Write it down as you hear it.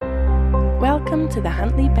Welcome to the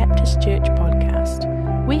Huntly Baptist Church podcast.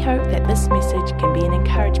 We hope that this message can be an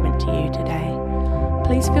encouragement to you today.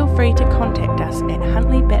 Please feel free to contact us at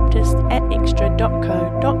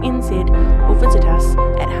huntlybaptist@extra.co.nz or visit us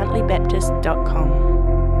at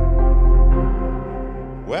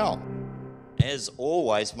huntlybaptist.com. Well, as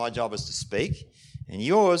always, my job is to speak, and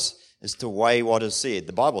yours is to weigh what is said.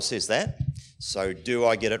 The Bible says that. So do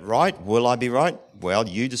I get it right? Will I be right? Well,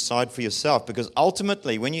 you decide for yourself, because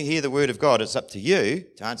ultimately when you hear the word of God, it's up to you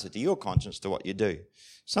to answer to your conscience to what you do.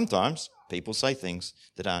 Sometimes people say things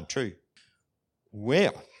that aren't true.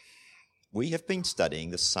 Well, we have been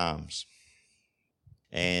studying the Psalms.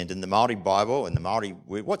 And in the Maori Bible, in the Maori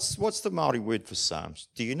word, what's the Maori word for Psalms?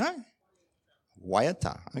 Do you know?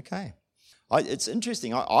 Waiata, okay. It's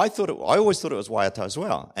interesting. I always thought it was waiata as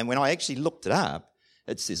well. And when I actually looked it up,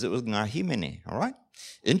 it says it was ngahimene, all right?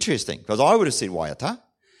 Interesting, because I would have said waiata,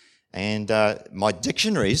 and my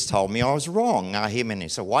dictionaries told me I was wrong, ngahimene.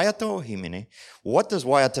 So waiata or himene? What does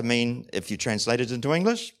waiata mean if you translate it into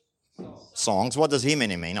English? Songs. What does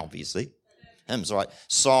himene mean? Obviously. Hymns, right?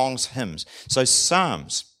 Songs, hymns. So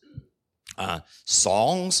psalms,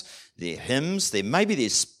 songs, they're hymns, they're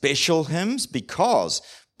special hymns, because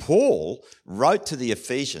Paul wrote to the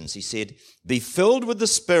Ephesians, he said, be filled with the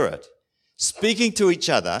Spirit, speaking to each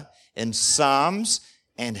other in psalms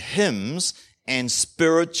and hymns and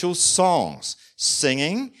spiritual songs,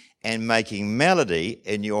 singing and making melody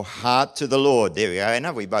in your heart to the Lord. There we go. I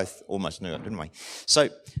know we both almost knew it, didn't we? So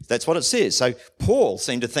that's what it says. So Paul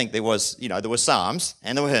seemed to think there were psalms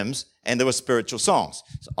and there were hymns and there were spiritual songs.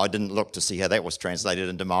 So I didn't look to see how that was translated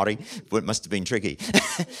into Maori, but it must have been tricky.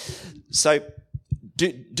 So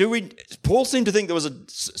Paul seemed to think there was a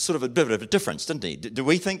sort of a bit of a difference, didn't he? Do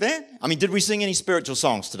we think that? I mean, did we sing any spiritual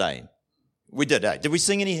songs today? We did, eh? Did we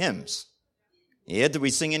sing any hymns? Yeah, did we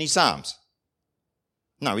sing any psalms?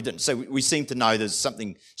 No, we didn't. So we seem to know there's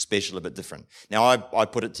something special, a bit different. Now, I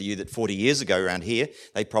put it to you that 40 years ago around here,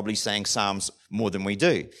 they probably sang psalms more than we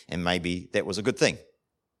do, and maybe that was a good thing.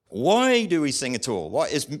 Why do we sing at all?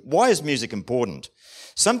 Why is music important?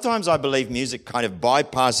 Sometimes I believe music kind of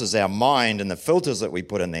bypasses our mind and the filters that we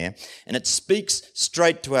put in there, and it speaks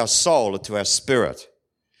straight to our soul or to our spirit.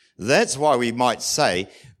 That's why we might say,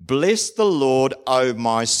 bless the Lord, O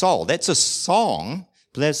my soul. That's a song,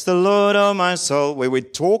 bless the Lord, O my soul, where we're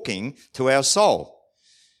talking to our soul.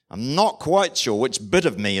 I'm not quite sure which bit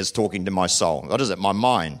of me is talking to my soul. What is it? My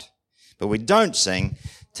mind. But we don't sing,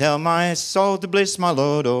 tell my soul to bless my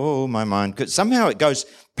Lord, oh my mind. Because somehow it goes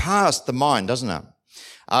past the mind, doesn't it?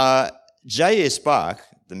 J.S. Bach,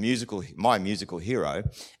 my musical hero,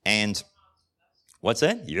 and what's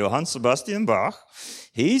that? Johann Sebastian Bach.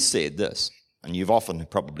 He said this, and you've often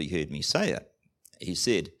probably heard me say it. He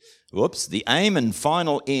said, the aim and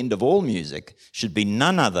final end of all music should be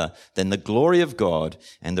none other than the glory of God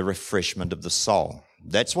and the refreshment of the soul.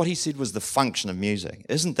 That's what he said was the function of music.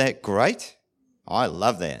 Isn't that great? I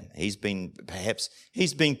love that. He's been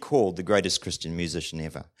called the greatest Christian musician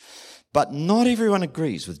ever. But not everyone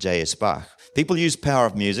agrees with J.S. Bach. People use power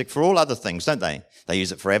of music for all other things, don't they? They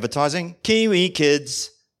use it for advertising. Kiwi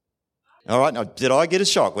kids. All right, now, did I get a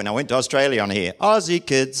shock when I went to Australia on here? Aussie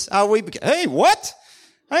kids. Hey, what?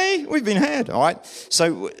 Hey, we've been had. All right.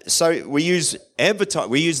 So we use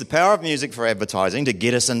the power of music for advertising to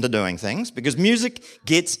get us into doing things, because music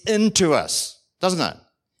gets into us, doesn't it?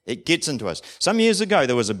 It gets into us. Some years ago,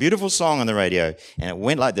 there was a beautiful song on the radio, and it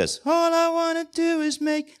went like this. All I want to do is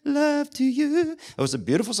make love to you. It was a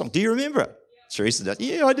beautiful song. Do you remember it? Teresa does.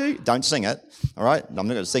 Yeah, I do. Don't sing it. All right? I'm not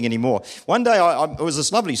going to sing anymore. One day, it was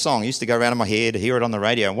this lovely song. I used to go around in my head to hear it on the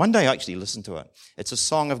radio. And one day, I actually listened to it. It's a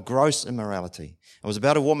song of gross immorality. It was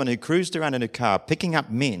about a woman who cruised around in her car, picking up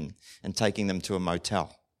men and taking them to a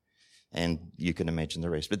motel. And you can imagine the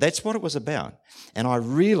rest. But that's what it was about. And I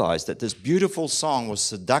realized that this beautiful song was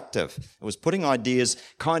seductive. It was putting ideas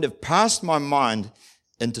kind of past my mind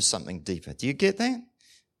into something deeper. Do you get that?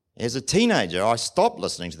 As a teenager, I stopped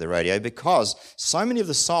listening to the radio because so many of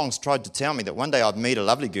the songs tried to tell me that one day I'd meet a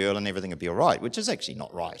lovely girl and everything would be all right, which is actually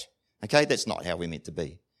not right. Okay, that's not how we're meant to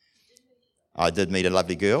be. I did meet a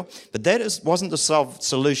lovely girl, but that wasn't the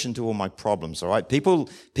solution to all my problems, all right? People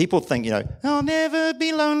think, I'll never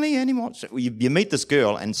be lonely anymore. So you meet this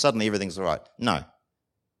girl and suddenly everything's all right. No.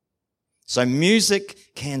 So music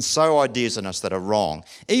can sow ideas in us that are wrong.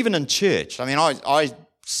 Even in church. I mean, I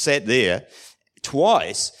sat there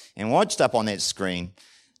twice and watched up on that screen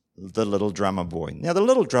The Little Drummer Boy. Now, The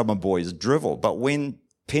Little Drummer Boy is drivel, but when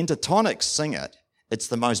Pentatonics sing it, it's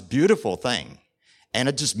the most beautiful thing. And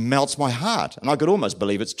it just melts my heart. And I could almost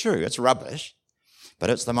believe it's true. It's rubbish. But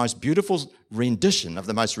it's the most beautiful rendition of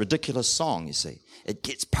the most ridiculous song, you see. It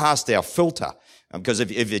gets past our filter. Because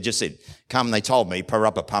if you just said, come, they told me,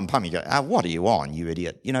 parappa pum pum, you go, what are you on, you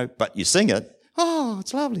idiot? But you sing it,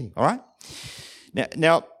 it's lovely, all right?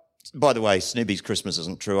 Now, by the way, Snoopy's Christmas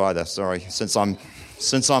isn't true either, sorry, since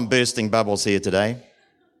I'm bursting bubbles here today.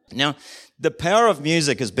 Now, the power of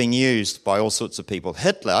music has been used by all sorts of people.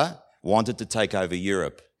 Hitler wanted to take over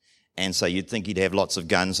Europe. And so you'd think he'd have lots of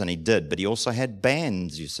guns, and he did. But he also had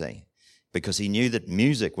bands, you see, because he knew that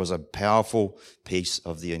music was a powerful piece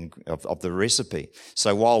of the recipe.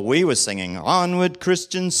 So while we were singing, "Onward,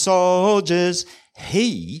 Christian soldiers,"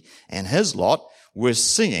 he and his lot were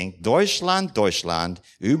singing "Deutschland, Deutschland,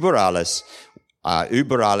 über alles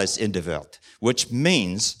in der Welt," which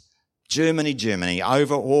means Germany, Germany,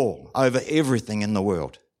 over all, over everything in the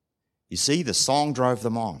world. You see, the song drove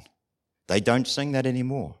them on. They don't sing that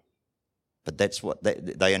anymore. But that's what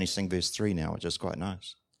they only sing verse 3 now, which is quite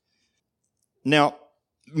nice. Now,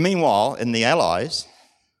 meanwhile, in the Allies,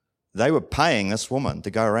 they were paying this woman to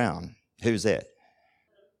go around. Who's that?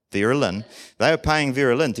 Vera Lynn. They were paying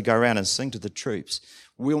Vera Lynn to go around and sing to the troops.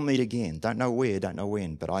 We'll meet again. Don't know where, don't know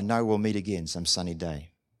when, but I know we'll meet again some sunny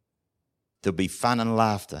day. There'll be fun and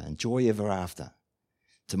laughter and joy ever after.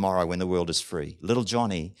 Tomorrow when the world is free, little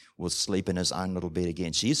Johnny will sleep in his own little bed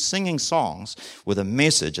again. She is singing songs with a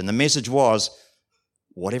message, and the message was,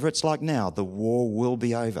 whatever it's like now, the war will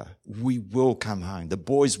be over. We will come home. The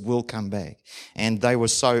boys will come back. And that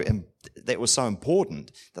was so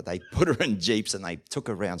important that they put her in jeeps and they took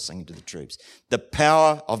her around singing to the troops. The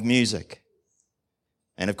power of music.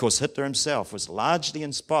 And of course, Hitler himself was largely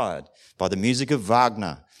inspired by the music of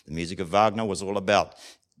Wagner. The music of Wagner was all about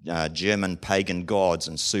German pagan gods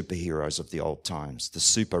and superheroes of the old times, the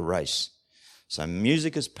super race. So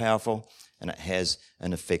music is powerful and it has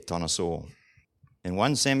an effect on us all. In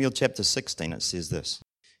 1 Samuel chapter 16 it says this,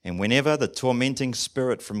 "And whenever the tormenting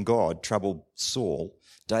spirit from God troubled Saul,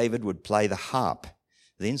 David would play the harp.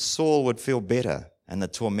 Then Saul would feel better and the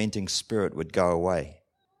tormenting spirit would go away."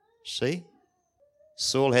 See?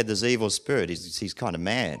 Saul had this evil spirit. He's kind of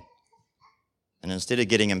mad. And instead of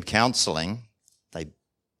getting him counseling, they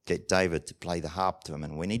get David to play the harp to him.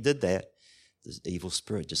 And when he did that, this evil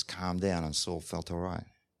spirit just calmed down and Saul felt all right.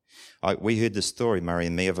 We heard this story, Murray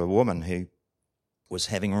and me, of a woman who was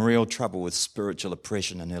having real trouble with spiritual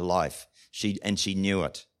oppression in her life. She knew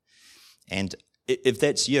it. And if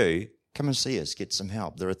that's you, come and see us, get some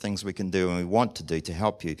help. There are things we can do and we want to do to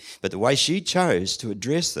help you. But the way she chose to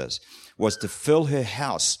address this was to fill her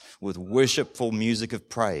house with worshipful music of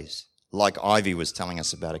praise, like Ivy was telling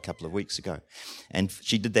us about a couple of weeks ago. And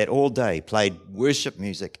she did that all day, played worship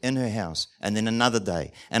music in her house, and then another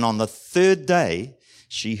day. And on the third day,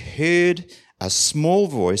 she heard a small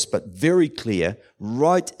voice, but very clear,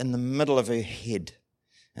 right in the middle of her head.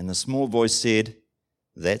 And the small voice said,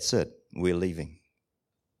 "That's it, we're leaving."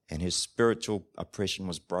 And her spiritual oppression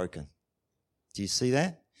was broken. Do you see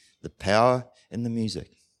that? The power in the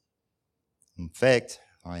music. In fact,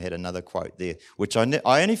 I had another quote there, which I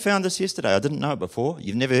only found this yesterday. I didn't know it before.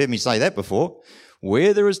 You've never heard me say that before.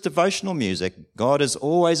 "Where there is devotional music, God is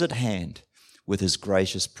always at hand with his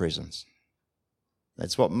gracious presence."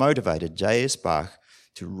 That's what motivated J.S. Bach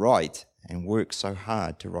to write and work so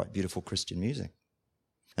hard to write beautiful Christian music.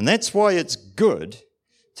 And that's why it's good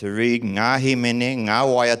to read Ngā Himene, Ngā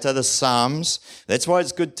Waiata, the Psalms. That's why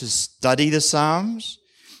it's good to study the Psalms.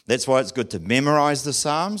 That's why it's good to memorize the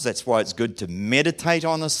Psalms. That's why it's good to meditate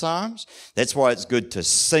on the Psalms. That's why it's good to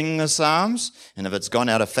sing the Psalms. And if it's gone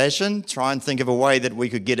out of fashion, try and think of a way that we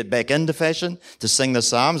could get it back into fashion to sing the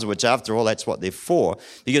Psalms, which after all, that's what they're for.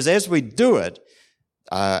 Because as we do it,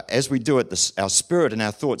 our spirit and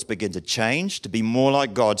our thoughts begin to change to be more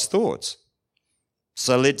like God's thoughts.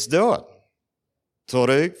 So let's do it.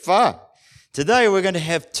 Toru wha. Today we're going to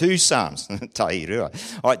have 2 Psalms. All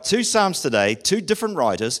right, 2 Psalms today, 2 different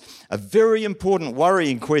writers, a very important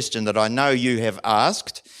worrying question that I know you have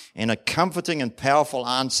asked, and a comforting and powerful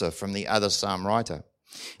answer from the other Psalm writer.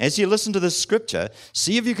 As you listen to this scripture,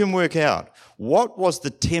 see if you can work out what was the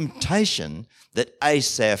temptation that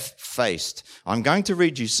Asaph faced. I'm going to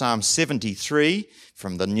read you Psalm 73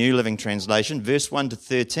 from the New Living Translation, verse 1 to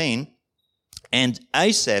 13. And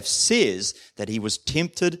Asaph says that he was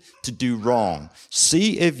tempted to do wrong.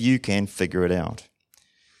 See if you can figure it out.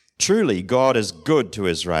 "Truly, God is good to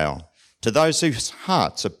Israel, to those whose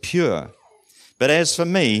hearts are pure. But as for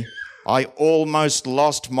me, I almost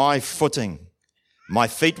lost my footing. My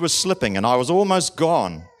feet were slipping and I was almost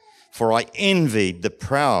gone, for I envied the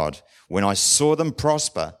proud when I saw them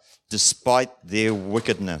prosper despite their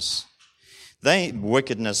wickedness.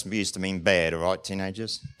 Wickedness used to mean bad, all right,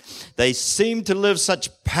 teenagers? They seem to live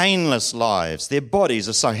such painless lives. Their bodies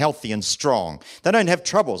are so healthy and strong. They don't have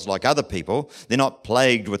troubles like other people. They're not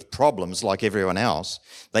plagued with problems like everyone else.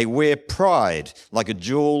 They wear pride like a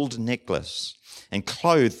jeweled necklace and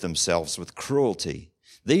clothe themselves with cruelty.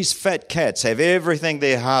 These fat cats have everything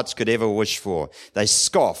their hearts could ever wish for. They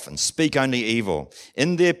scoff and speak only evil.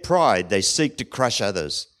 In their pride, they seek to crush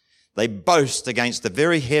others. They boast against the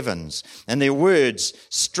very heavens, and their words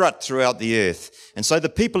strut throughout the earth. And so the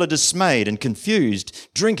people are dismayed and confused,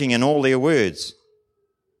 drinking in all their words.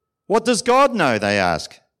 What does God know, they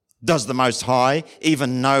ask? Does the Most High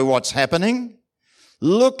even know what's happening?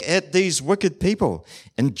 Look at these wicked people,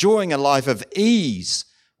 enjoying a life of ease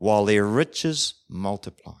while their riches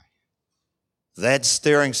multiply. That's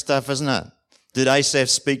stirring stuff, isn't it? Did Asaph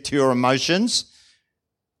speak to your emotions?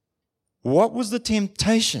 What was the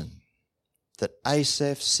temptation that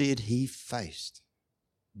Asaph said he faced?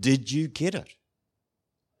 Did you get it?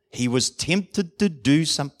 He was tempted to do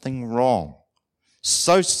something wrong,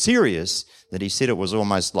 so serious that he said it was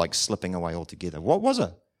almost like slipping away altogether. What was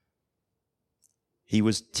it? He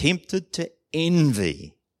was tempted to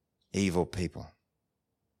envy evil people.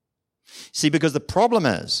 See, because the problem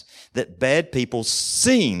is that bad people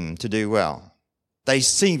seem to do well. They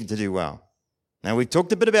seem to do well. Now, we've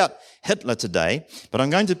talked a bit about Hitler today, but I'm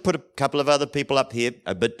going to put a couple of other people up here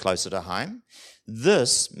a bit closer to home.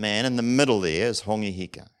 This man in the middle there is Hongi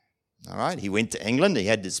Hika. All right, he went to England. He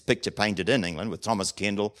had this picture painted in England with Thomas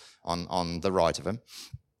Kendall on the right of him,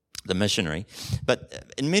 the missionary.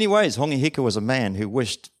 But in many ways, Hongi Hika was a man who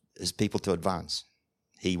wished his people to advance.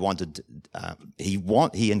 He encouraged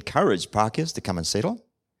Pākehās to come and settle.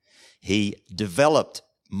 He developed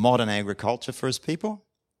modern agriculture for his people.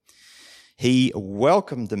 He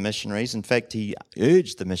welcomed the missionaries. In fact, he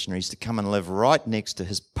urged the missionaries to come and live right next to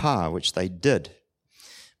his pa, which they did.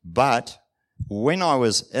 But when I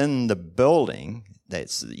was in the building,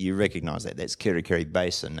 you recognise that's Kerikeri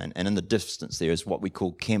Basin, and in the distance there is what we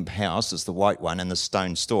call Kemp House, is the white one, and the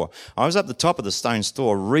stone store. I was up the top of the stone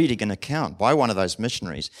store reading an account by one of those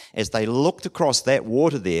missionaries as they looked across that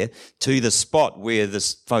water there to the spot where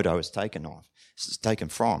this photo is taken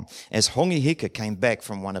from, as Hongi Hika came back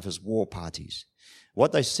from one of his war parties.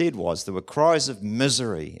 What they said was there were cries of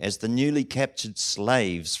misery as the newly captured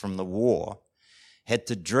slaves from the war had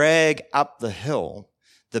to drag up the hill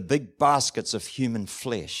the big baskets of human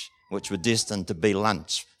flesh, which were destined to be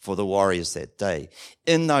lunch for the warriors that day.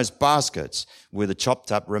 In those baskets were the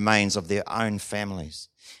chopped up remains of their own families.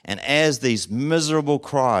 And as these miserable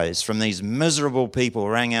cries from these miserable people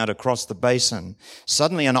rang out across the basin,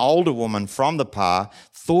 suddenly an older woman from the pa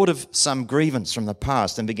thought of some grievance from the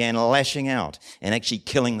past and began lashing out and actually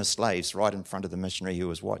killing the slaves right in front of the missionary who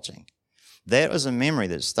was watching. That was a memory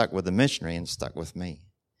that stuck with the missionary and stuck with me.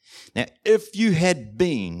 Now, if you had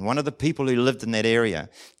been one of the people who lived in that area,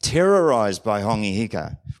 terrorised by Hongi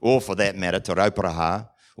Hika, or for that matter, Te Rauparaha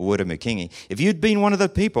or Wiramukingi, if you'd been one of the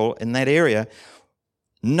people in that area,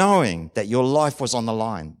 knowing that your life was on the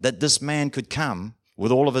line, that this man could come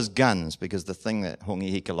with all of his guns, because the thing that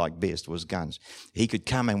Hongi Hika liked best was guns, he could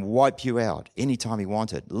come and wipe you out anytime he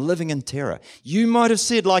wanted, living in terror. You might have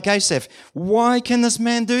said, like Asaph, why can this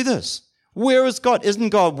man do this? Where is God? Isn't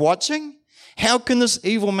God watching? How can this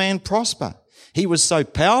evil man prosper? He was so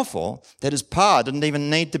powerful that his pa didn't even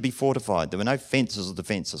need to be fortified. There were no fences or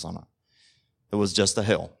defences on it. It was just a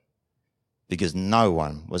hill, because no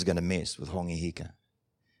one was going to mess with Hongi Hika.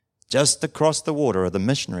 Just across the water are the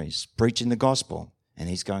missionaries preaching the gospel, and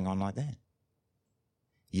he's going on like that.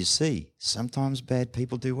 You see, sometimes bad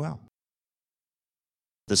people do well.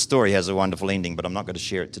 The story has a wonderful ending, but I'm not going to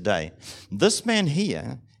share it today. This man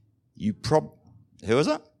here, who is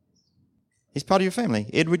it? He's part of your family,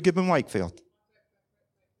 Edward Gibbon Wakefield.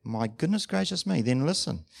 My goodness gracious me, then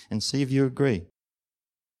listen and see if you agree.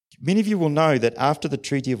 Many of you will know that after the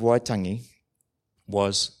Treaty of Waitangi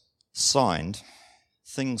was signed,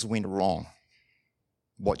 things went wrong.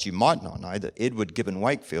 What you might not know, that Edward Gibbon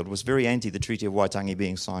Wakefield was very anti the Treaty of Waitangi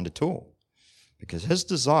being signed at all, because his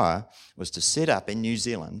desire was to set up in New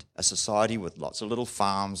Zealand a society with lots of little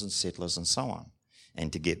farms and settlers and so on,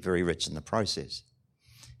 and to get very rich in the process.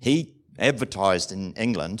 He advertised in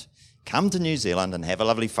England, come to New Zealand and have a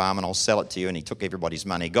lovely farm and I'll sell it to you, and he took everybody's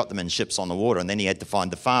money, got them in ships on the water, and then he had to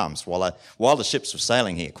find the farms while the ships were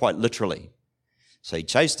sailing here, quite literally. So he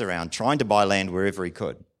chased around trying to buy land wherever he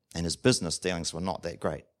could, and his business dealings were not that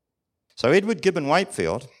great. So Edward Gibbon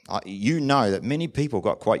Wakefield, you know that many people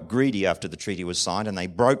got quite greedy after the treaty was signed, and they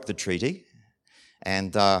broke the treaty,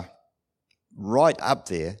 and right up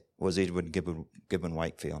there was Edward Gibbon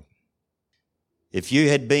Wakefield. If you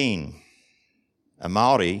had been a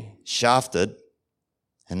Maori shafted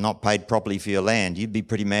and not paid properly for your land, you'd be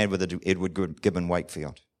pretty mad with Edward Gibbon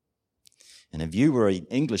Wakefield. And if you were an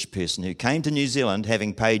English person who came to New Zealand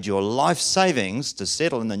having paid your life savings to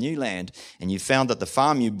settle in the new land, and you found that the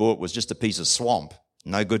farm you bought was just a piece of swamp,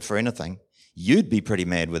 no good for anything, you'd be pretty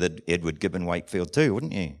mad with Edward Gibbon Wakefield too,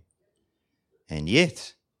 wouldn't you? And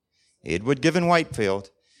yet, Edward Gibbon Wakefield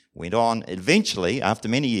went on, eventually, after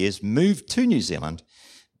many years, moved to New Zealand.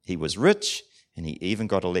 He was rich, and he even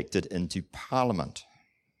got elected into Parliament.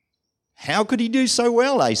 How could he do so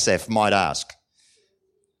well, Asaph might ask?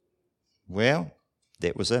 Well,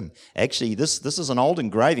 that was him. Actually, this is an old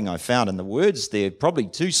engraving I found, and the words there, probably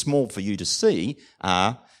too small for you to see,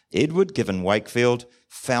 are Edward Gibbon Wakefield,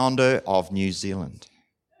 founder of New Zealand.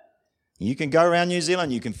 You can go around New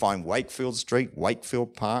Zealand, you can find Wakefield Street,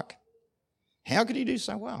 Wakefield Park. How could he do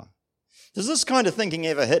so well? Does this kind of thinking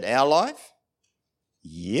ever hit our life?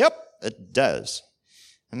 Yep, it does.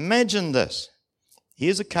 Imagine this.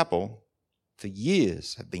 Here's a couple for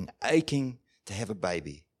years have been aching to have a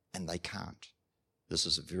baby, and they can't. This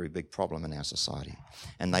is a very big problem in our society.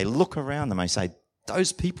 And they look around them and they say,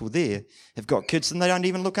 those people there have got kids and they don't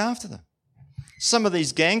even look after them. Some of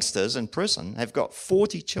these gangsters in prison have got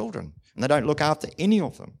 40 children and they don't look after any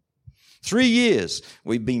of them. 3 years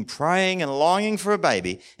we've been praying and longing for a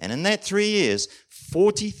baby, and in that 3 years,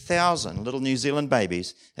 40,000 little New Zealand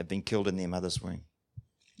babies have been killed in their mother's womb.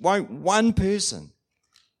 Won't one person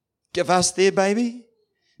give us their baby?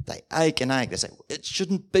 They ache and ache. They say, it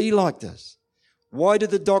shouldn't be like this. Why do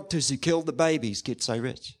the doctors who killed the babies get so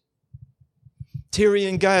rich? Terry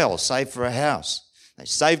and Gail saved for a house. They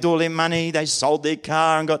saved all their money, they sold their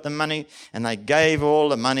car and got the money, and they gave all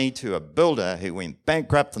the money to a builder who went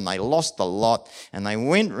bankrupt, and they lost the lot, and they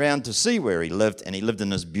went round to see where he lived, and he lived in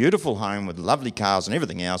this beautiful home with lovely cars and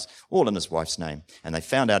everything else, all in his wife's name, and they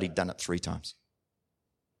found out he'd done it 3 times.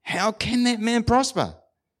 How can that man prosper?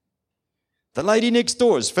 The lady next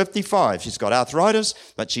door is 55. She's got arthritis,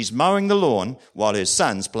 but she's mowing the lawn while her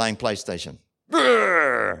son's playing PlayStation.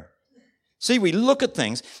 Brrr! See, we look at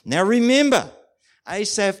things. Now remember,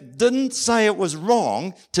 Asaph didn't say it was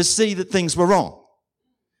wrong to see that things were wrong.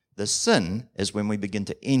 The sin is when we begin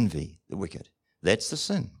to envy the wicked. That's the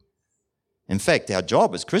sin. In fact, our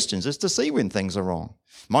job as Christians is to see when things are wrong.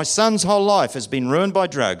 My son's whole life has been ruined by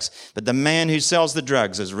drugs, but the man who sells the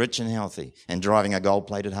drugs is rich and healthy and driving a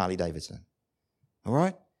gold-plated Harley Davidson. All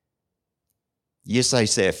right? Yes,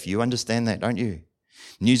 Asaph, you understand that, don't you?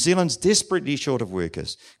 New Zealand's desperately short of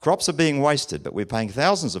workers. Crops are being wasted, but we're paying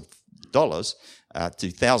thousands of dollars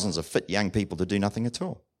to thousands of fit young people to do nothing at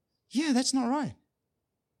all. Yeah, that's not right.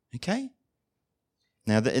 Okay?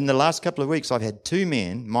 Now, in the last couple of weeks, I've had 2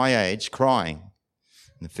 men my age crying.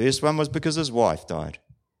 And the first one was because his wife died.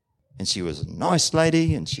 And she was a nice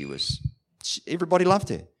lady, and everybody loved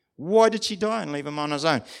her. Why did she die and leave him on his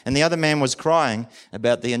own? And the other man was crying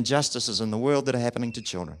about the injustices in the world that are happening to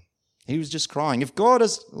children. He was just crying. If God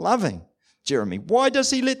is loving Jeremy, why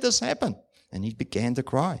does he let this happen? And he began to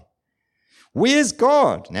cry. Where's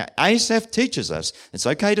God? Now, Asaph teaches us it's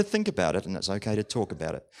okay to think about it and it's okay to talk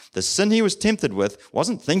about it. The sin he was tempted with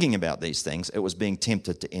wasn't thinking about these things. It was being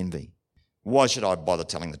tempted to envy. Why should I bother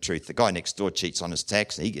telling the truth? The guy next door cheats on his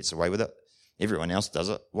tax and he gets away with it. Everyone else does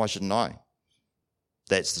it. Why shouldn't I?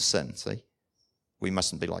 That's the sin, see? We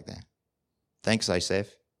mustn't be like that. Thanks, Asaph.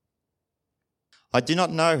 I do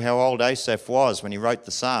not know how old Asaph was when he wrote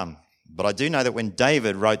the psalm, but I do know that when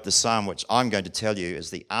David wrote the psalm, which I'm going to tell you is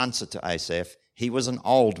the answer to Asaph, he was an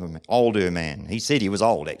older man. He said he was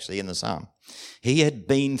old, actually, in the psalm. He had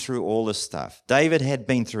been through all this stuff. David had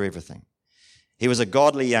been through everything. He was a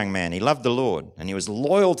godly young man. He loved the Lord, and he was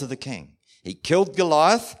loyal to the king. He killed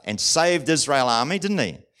Goliath and saved Israel's army, didn't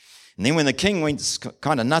he? And then when the king went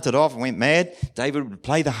kind of nutted off and went mad, David would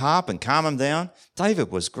play the harp and calm him down.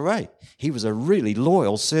 David was great. He was a really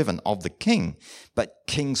loyal servant of the king. But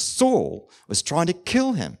King Saul was trying to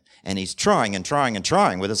kill him. And he's trying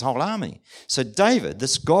with his whole army. So David,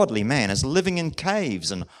 this godly man, is living in caves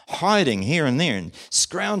and hiding here and there and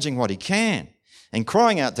scrounging what he can and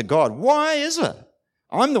crying out to God, why is it?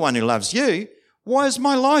 I'm the one who loves you. Why is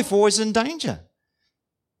my life always in danger?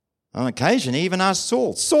 On occasion, he even asked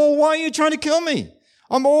Saul, Saul, why are you trying to kill me?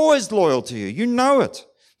 I'm always loyal to you. You know it.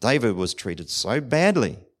 David was treated so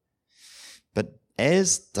badly. But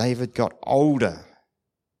as David got older,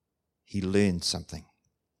 he learned something.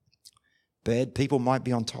 Bad people might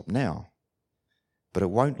be on top now, but it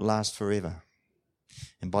won't last forever.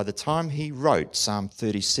 And by the time he wrote Psalm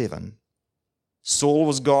 37, Saul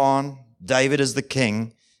was gone, David is the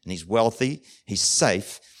king, and he's wealthy, he's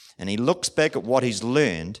safe, and he looks back at what he's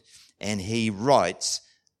learned, and he writes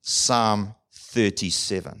Psalm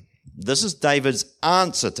 37. This is David's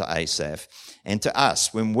answer to Asaph and to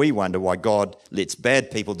us when we wonder why God lets bad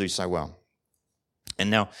people do so well. And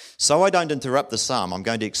now, so I don't interrupt the psalm, I'm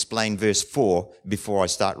going to explain verse 4 before I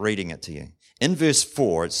start reading it to you. In verse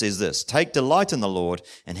 4, it says this: "Take delight in the Lord,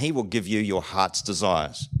 and he will give you your heart's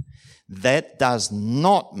desires." That does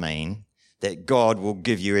not mean that God will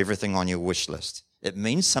give you everything on your wish list. It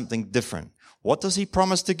means something different. What does he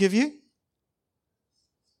promise to give you?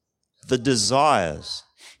 The desires.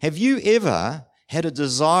 Have you ever had a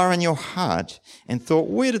desire in your heart and thought,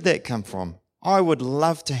 where did that come from? I would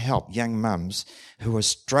love to help young mums who are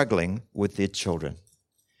struggling with their children.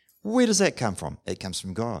 Where does that come from? It comes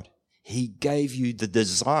from God. He gave you the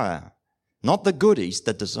desire, not the goodies,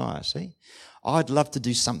 the desire, see? I'd love to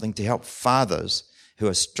do something to help fathers who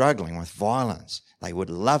are struggling with violence. They would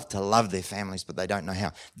love to love their families, but they don't know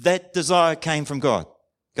how. That desire came from God.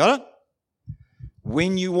 Got it?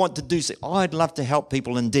 When you want to do something, I'd love to help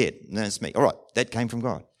people in debt. That's me. All right, that came from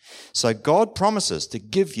God. So God promises to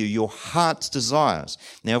give you your heart's desires.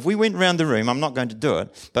 Now, if we went around the room, I'm not going to do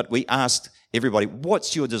it, but we asked everybody,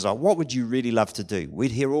 what's your desire? What would you really love to do?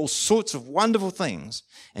 We'd hear all sorts of wonderful things,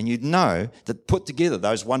 and you'd know that put together,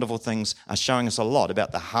 those wonderful things are showing us a lot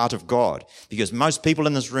about the heart of God, because most people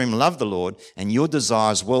in this room love the Lord, and your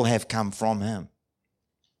desires will have come from him.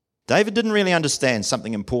 David didn't really understand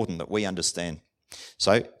something important that we understand.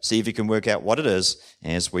 So see if you can work out what it is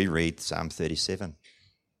as we read Psalm 37.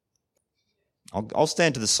 I'll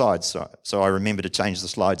stand to the side so I remember to change the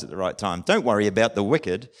slides at the right time. Don't worry about the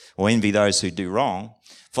wicked or envy those who do wrong,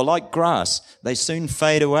 for like grass, they soon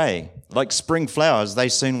fade away. Like spring flowers, they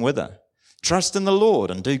soon wither. Trust in the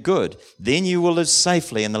Lord and do good. Then you will live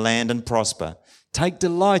safely in the land and prosper. Take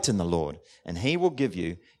delight in the Lord, and he will give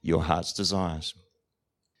you your heart's desires.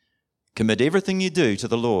 Commit everything you do to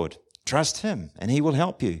the Lord. Trust him, and he will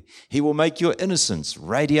help you. He will make your innocence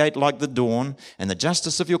radiate like the dawn, and the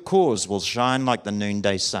justice of your cause will shine like the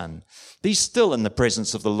noonday sun. Be still in the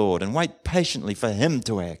presence of the Lord, and wait patiently for him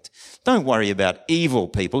to act. Don't worry about evil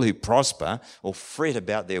people who prosper, or fret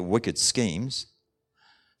about their wicked schemes.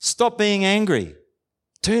 Stop being angry.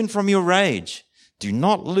 Turn from your rage. Do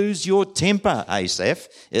not lose your temper, Asaph.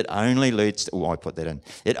 It only leads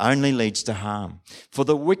to harm. For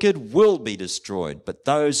the wicked will be destroyed, but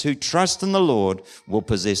those who trust in the Lord will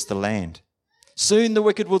possess the land. Soon the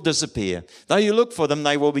wicked will disappear. Though you look for them,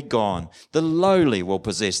 they will be gone. The lowly will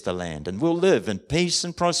possess the land and will live in peace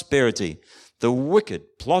and prosperity. The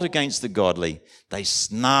wicked plot against the godly. They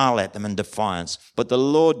snarl at them in defiance, but the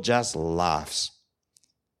Lord just laughs,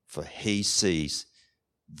 for he sees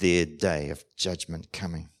their day of judgment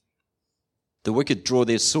coming. The wicked draw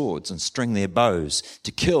their swords and string their bows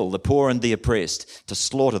to kill the poor and the oppressed, to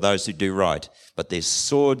slaughter those who do right. But their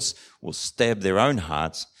swords will stab their own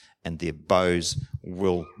hearts, and their bows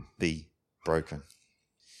will be broken.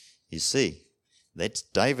 You see, that's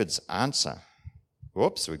David's answer.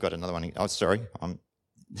 Whoops, we've got another one. Oh, sorry, I'm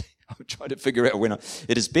trying to figure out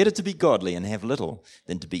it is better to be godly and have little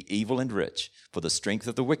than to be evil and rich, for the strength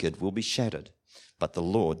of the wicked will be shattered, but the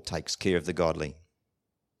Lord takes care of the godly.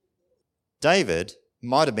 David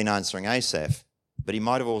might have been answering Asaph, but he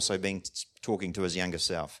might have also been talking to his younger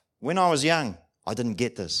self. When I was young, I didn't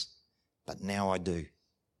get this, but now I do.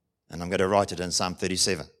 And I'm going to write it in Psalm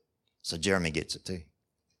 37, so Jeremy gets it too.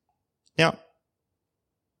 Now,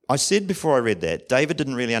 I said before I read that, David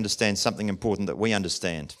didn't really understand something important that we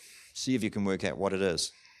understand. See if you can work out what it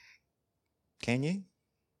is. Can you?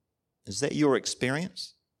 Is that your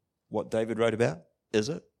experience? What David wrote about? Is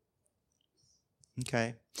it?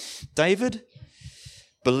 Okay. David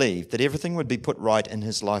believed that everything would be put right in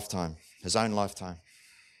his lifetime, his own lifetime.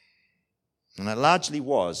 And it largely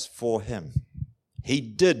was for him. He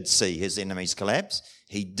did see his enemies collapse.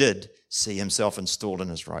 He did see himself installed in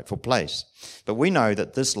his rightful place. But we know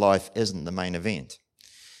that this life isn't the main event.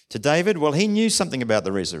 To David, well, he knew something about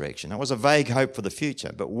the resurrection. It was a vague hope for the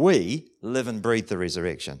future, but we live and breathe the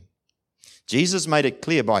resurrection. Jesus made it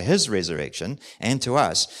clear by his resurrection, and to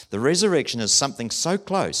us, the resurrection is something so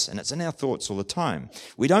close, and it's in our thoughts all the time.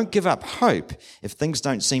 We don't give up hope if things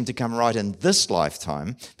don't seem to come right in this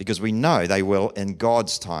lifetime, because we know they will in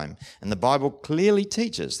God's time. And the Bible clearly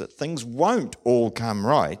teaches that things won't all come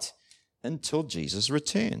right until Jesus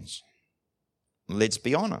returns. Let's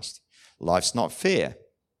be honest. Life's not fair.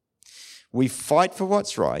 We fight for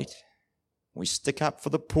what's right. We stick up for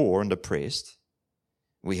the poor and oppressed.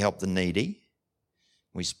 We help the needy.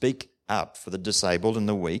 We speak up for the disabled and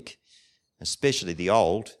the weak, especially the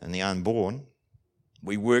old and the unborn.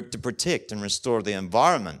 We work to protect and restore the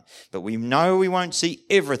environment, but we know we won't see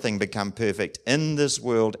everything become perfect in this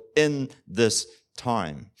world, in this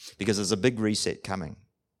time because there's a big reset coming.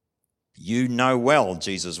 You know well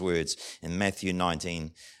Jesus' words in Matthew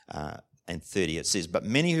 19 and 30. It says, but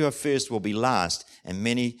many who are first will be last, and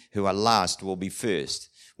many who are last will be first.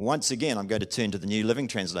 Once again, I'm going to turn to the New Living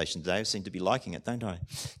Translation today. I seem to be liking it, don't I?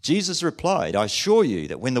 Jesus replied, I assure you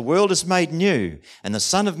that when the world is made new and the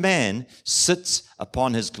Son of Man sits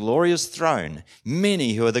upon his glorious throne,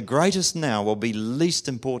 many who are the greatest now will be least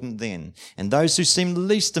important then, and those who seem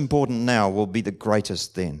least important now will be the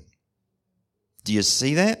greatest then. Do you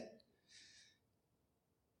see that?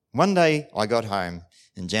 One day I got home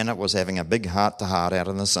and Janet was having a big heart-to-heart out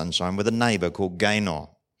in the sunshine with a neighbour called Gaynor.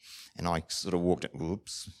 And I sort of walked,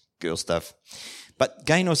 whoops, girl stuff. But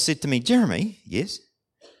Gaynor said to me, Jeremy, yes,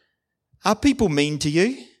 are people mean to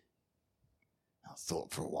you? I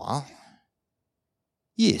thought for a while.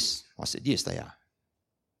 Yes. I said, yes, they are.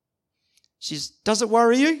 She says, does it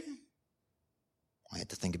worry you? I had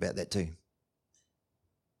to think about that too.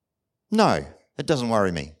 No, it doesn't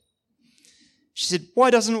worry me. She said, why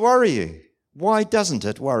doesn't it worry you? Why doesn't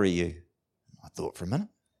it worry you? I thought for a minute.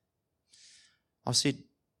 I said,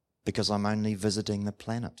 because I'm only visiting the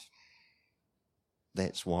planet.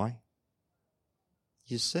 That's why.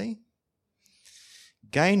 You see?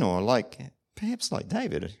 Gaynor, perhaps like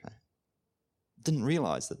David, didn't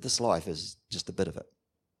realise that this life is just a bit of it.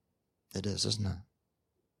 It is, isn't it?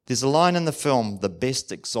 There's a line in the film, The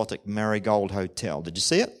Best Exotic Marigold Hotel. Did you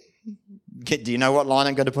see it? Do you know what line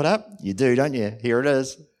I'm going to put up? You do, don't you? Here it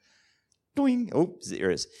is. Doing. Oh,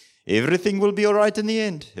 there it is. Everything will be all right in the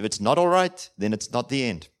end. If it's not all right, then it's not the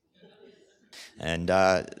end. And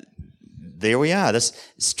there we are. This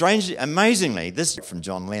strangely, amazingly, this from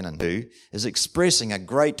John Lennon, who is expressing a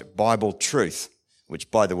great Bible truth, which,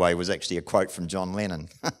 by the way, was actually a quote from John Lennon.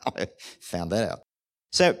 I found that out.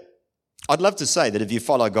 So I'd love to say that if you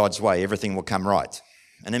follow God's way, everything will come right.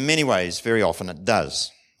 And in many ways, very often it does.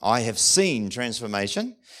 I have seen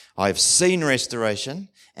transformation, I have seen restoration,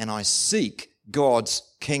 and I seek God's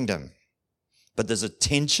kingdom. But there's a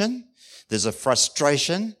tension, there's a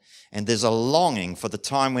frustration, and there's a longing for the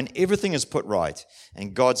time when everything is put right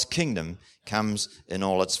and God's kingdom comes in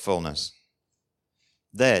all its fullness.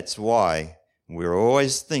 That's why we're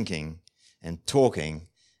always thinking and talking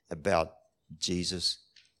about Jesus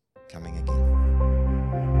coming again.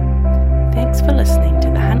 Thanks for listening to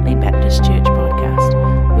the Huntley